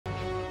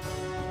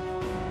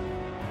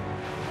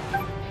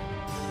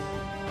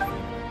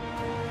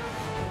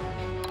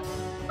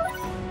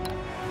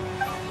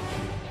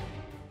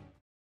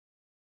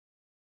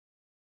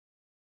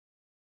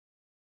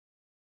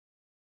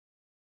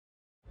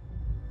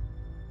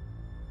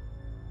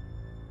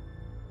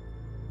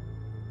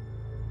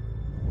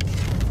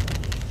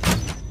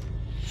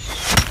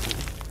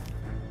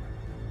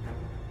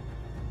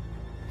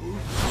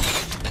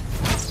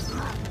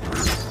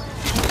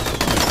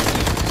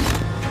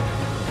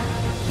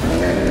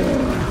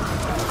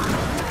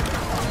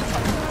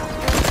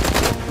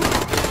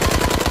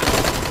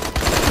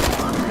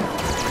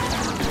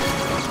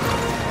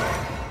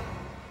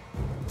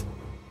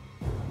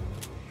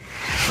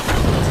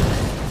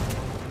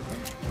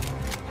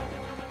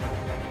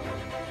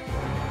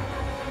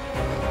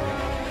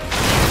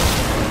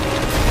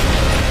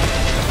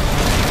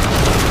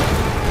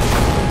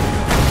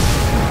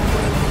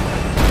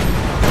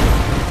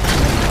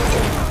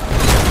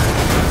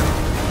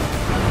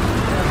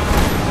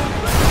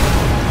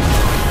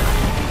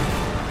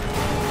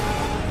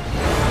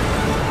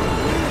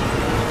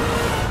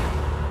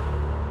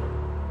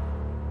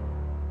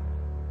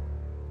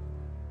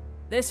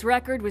This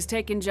record was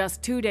taken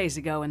just 2 days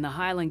ago in the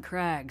Highland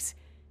Crags.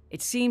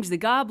 It seems the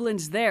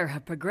goblins there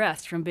have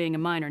progressed from being a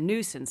minor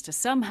nuisance to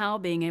somehow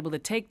being able to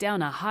take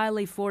down a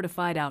highly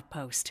fortified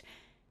outpost.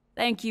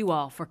 Thank you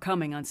all for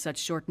coming on such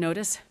short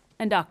notice.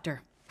 And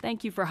Doctor,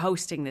 thank you for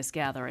hosting this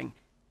gathering.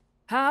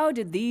 How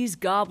did these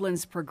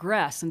goblins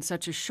progress in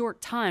such a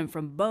short time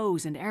from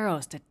bows and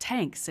arrows to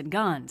tanks and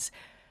guns?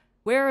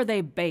 Where are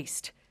they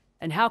based?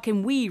 And how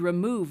can we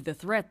remove the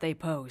threat they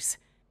pose?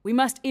 We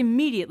must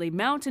immediately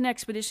mount an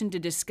expedition to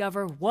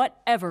discover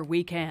whatever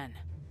we can.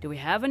 Do we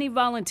have any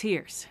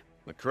volunteers?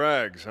 The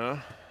Crags, huh?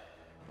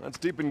 That's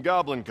deep in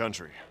Goblin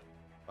country.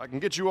 I can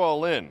get you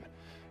all in.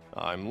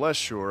 I'm less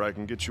sure I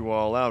can get you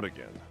all out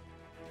again.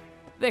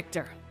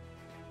 Victor.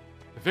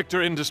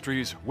 Victor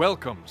Industries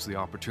welcomes the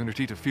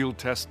opportunity to field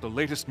test the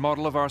latest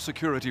model of our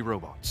security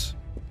robots.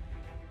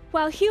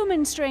 While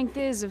human strength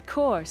is, of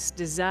course,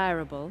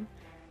 desirable,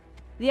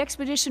 the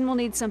expedition will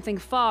need something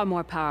far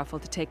more powerful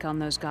to take on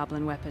those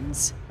goblin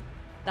weapons.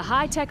 The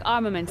high-tech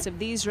armaments of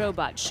these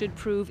robots should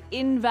prove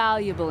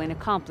invaluable in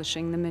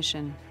accomplishing the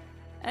mission.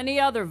 Any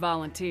other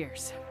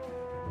volunteers?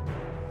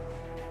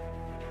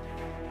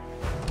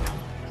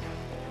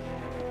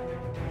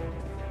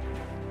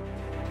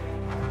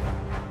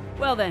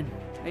 Well then,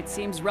 it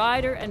seems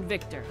Ryder and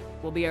Victor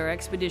will be our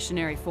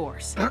expeditionary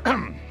force.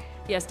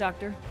 Yes,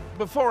 Doctor?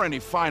 Before any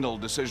final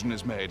decision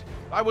is made,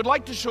 I would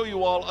like to show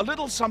you all a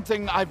little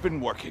something I've been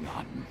working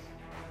on.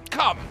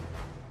 Come!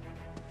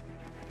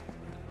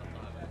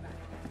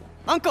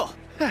 Uncle!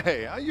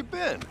 Hey, how you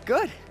been?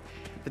 Good.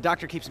 The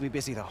doctor keeps me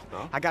busy, though.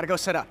 Huh? I gotta go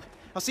set up.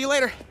 I'll see you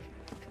later.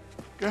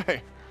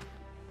 Okay.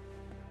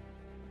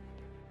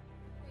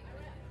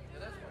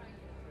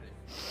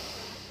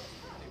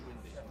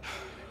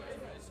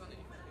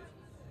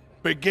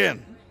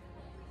 Begin.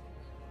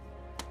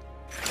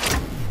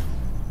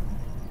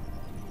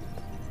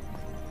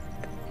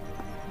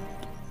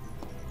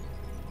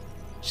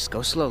 Just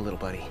go slow, little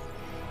buddy.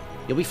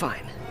 You'll be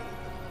fine.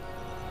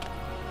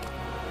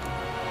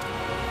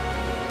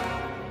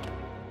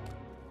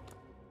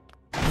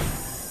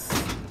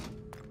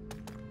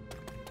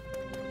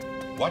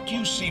 What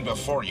you see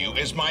before you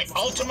is my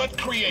ultimate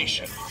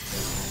creation,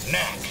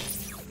 KNACK.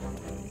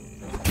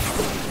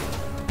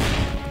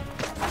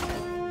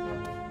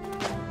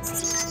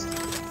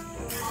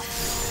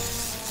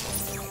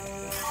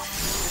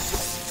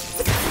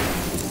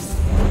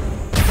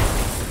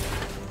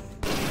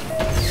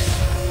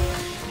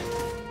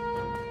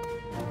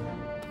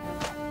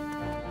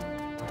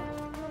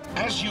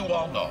 As you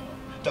all know,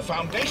 the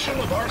foundation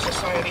of our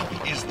society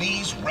is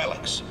these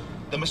relics.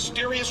 The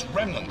mysterious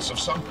remnants of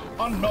some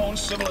unknown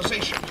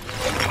civilization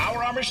that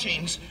power our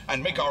machines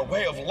and make our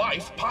way of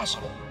life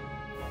possible.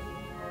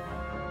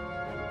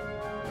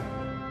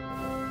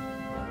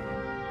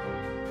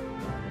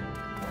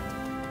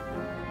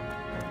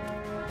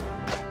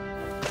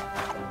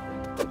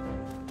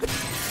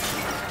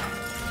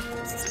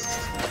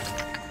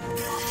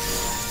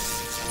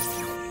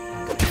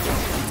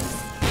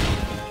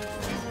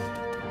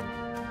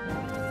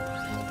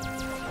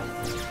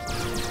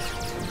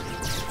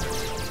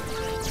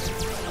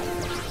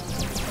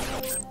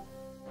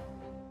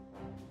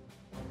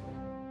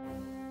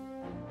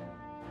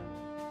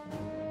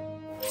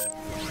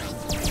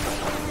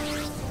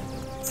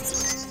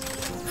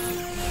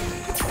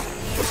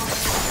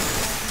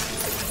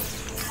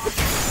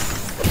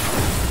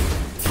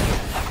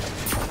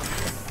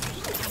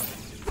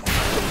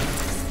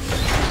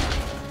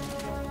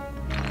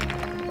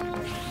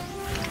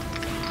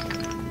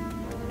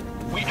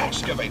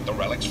 Excavate the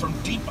relics from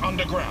deep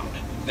underground,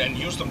 then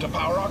use them to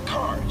power our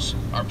cars,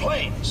 our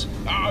planes,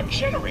 our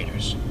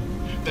generators.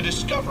 The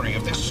discovery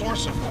of this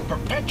source of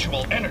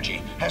perpetual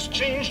energy has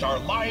changed our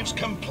lives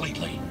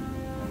completely.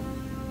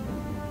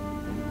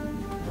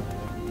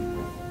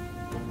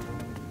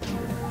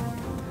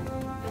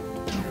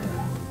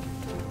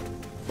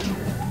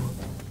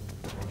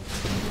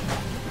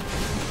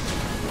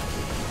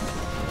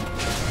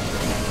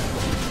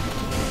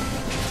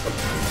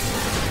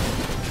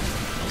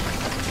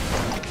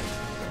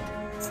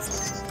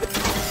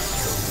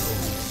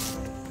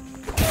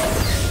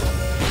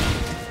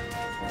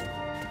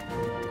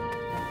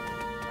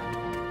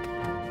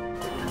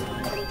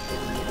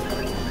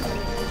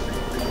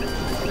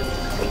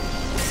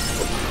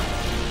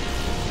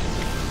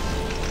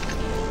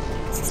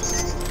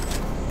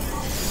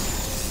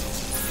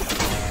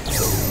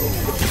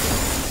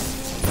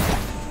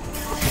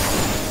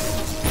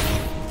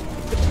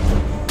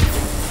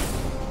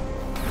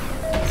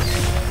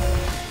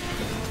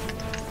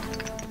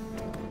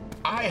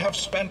 I have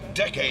spent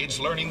decades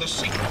learning the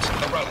secrets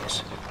of the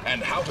relics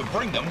and how to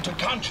bring them to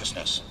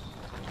consciousness.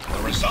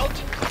 The result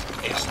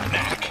is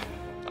KNACK,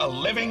 a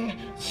living,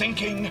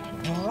 thinking,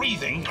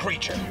 breathing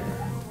creature.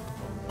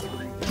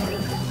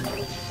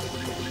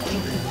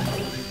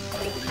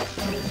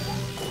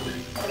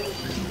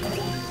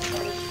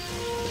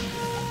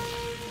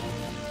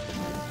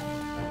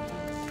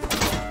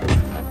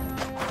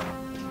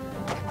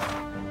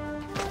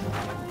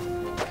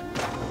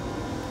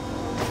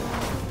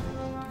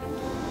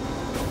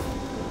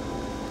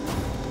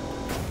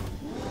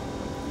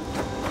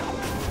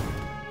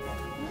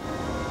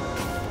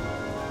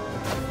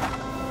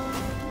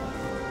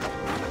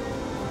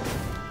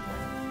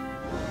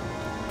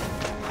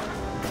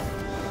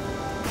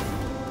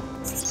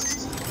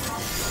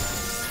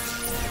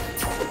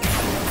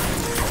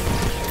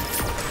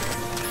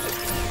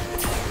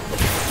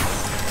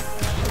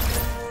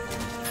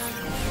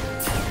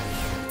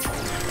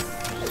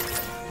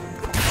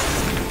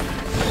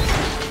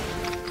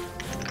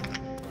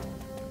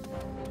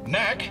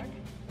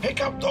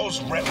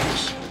 those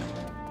relics.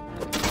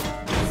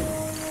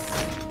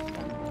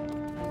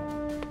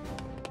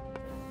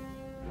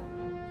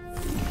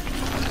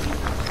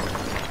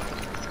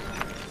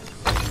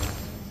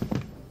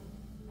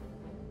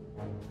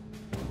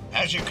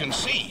 As you can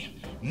see,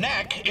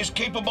 KNACK is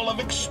capable of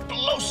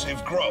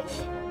explosive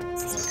growth.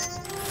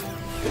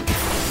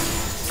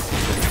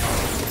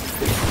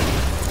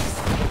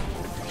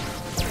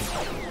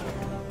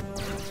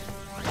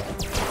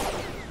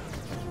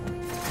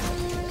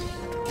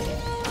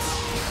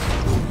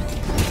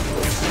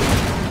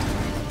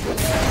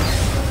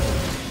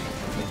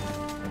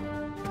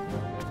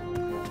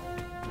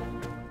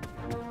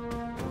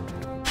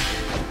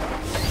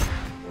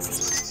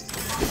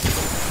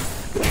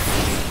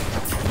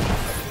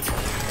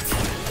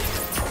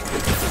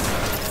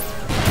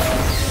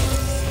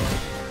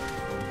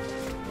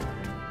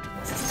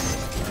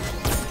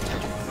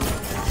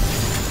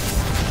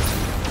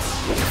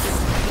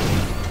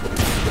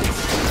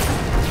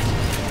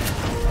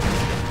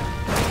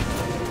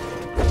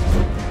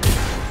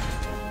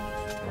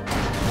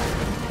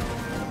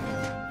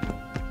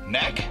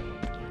 KNACK,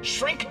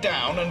 shrink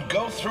down and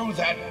go through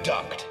that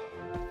duct.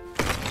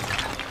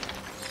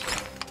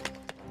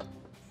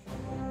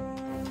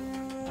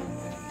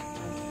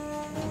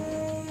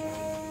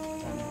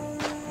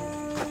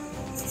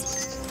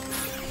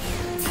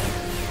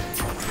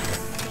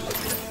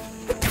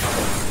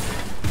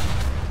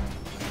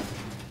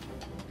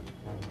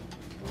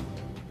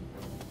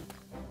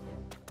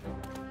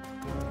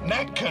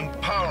 KNACK can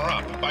power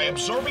up by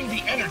absorbing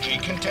the energy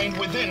contained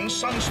within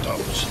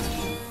sunstones.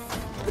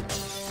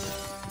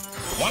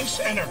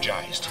 Once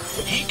energized,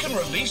 he can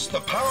release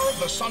the power of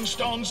the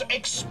sunstones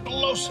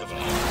explosively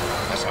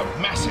as a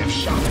massive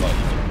shockwave.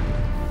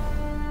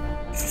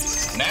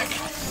 KNACK,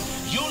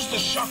 use the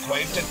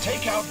shockwave to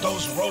take out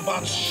those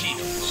robots'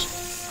 shields.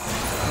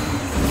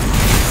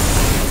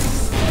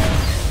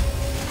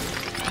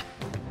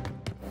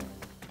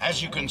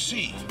 As you can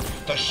see,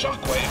 the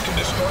shockwave can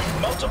destroy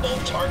multiple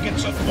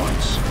targets at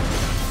once.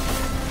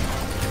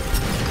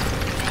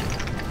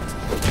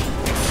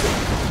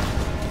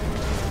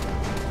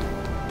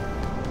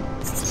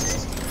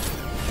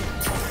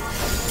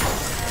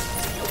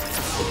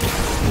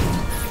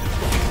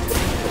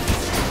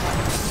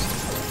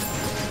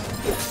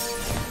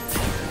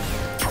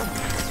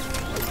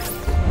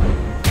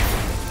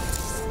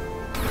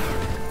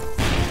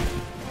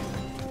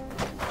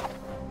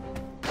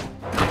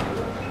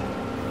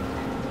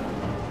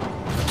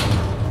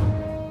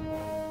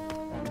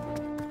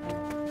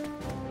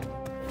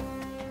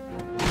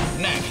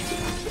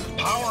 KNACK,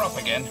 power up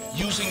again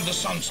using the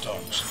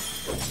sunstones.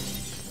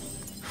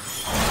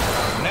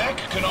 KNACK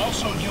can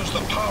also use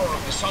the power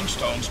of the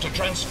sunstones to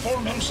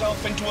transform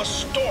himself into a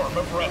storm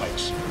of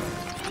relics.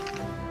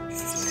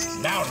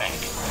 Now,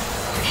 KNACK,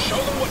 show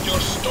them what your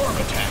storm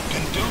attack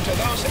can do to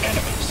those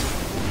enemies.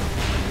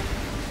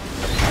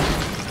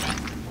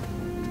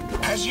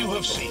 As you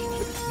have seen,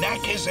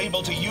 KNACK is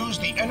able to use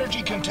the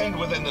energy contained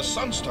within the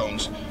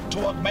sunstones to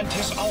augment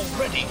his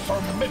already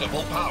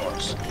formidable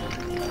powers.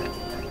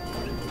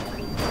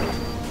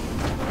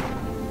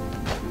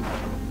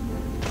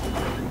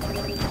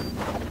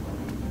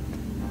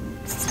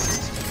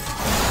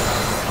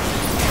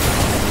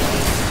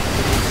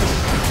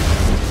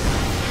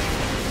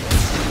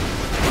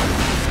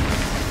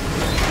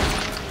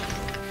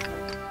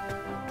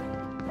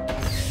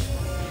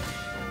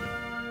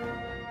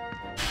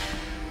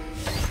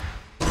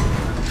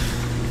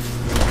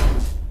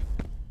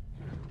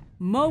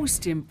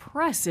 Most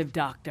impressive,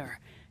 Doctor.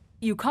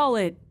 You call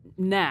it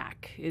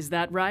KNACK, is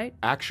that right?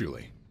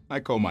 Actually, I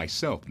call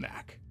myself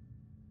KNACK.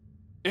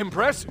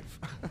 Impressive.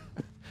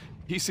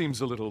 He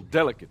seems a little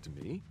delicate to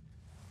me.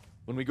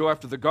 When we go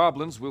after the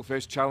goblins, we'll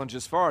face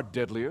challenges far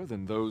deadlier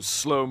than those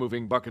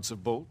slow-moving buckets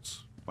of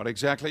bolts. What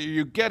exactly are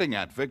you getting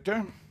at,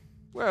 Victor?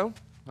 Well,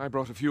 I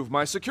brought a few of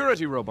my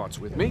security robots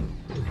with me.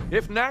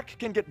 If KNACK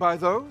can get by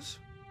those,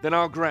 then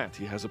I'll grant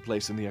he has a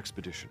place in the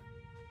expedition.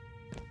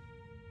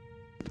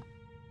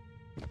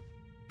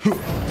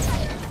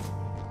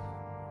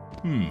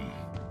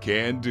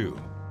 Can do.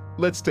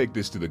 Let's take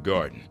this to the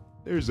garden.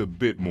 There's a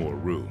bit more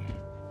room.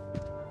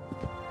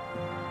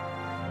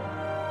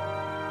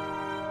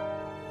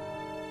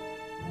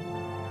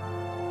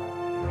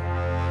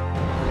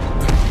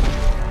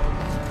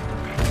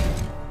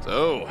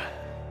 So,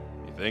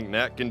 you think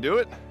KNACK can do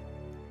it?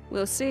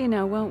 We'll see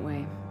now, won't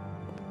we?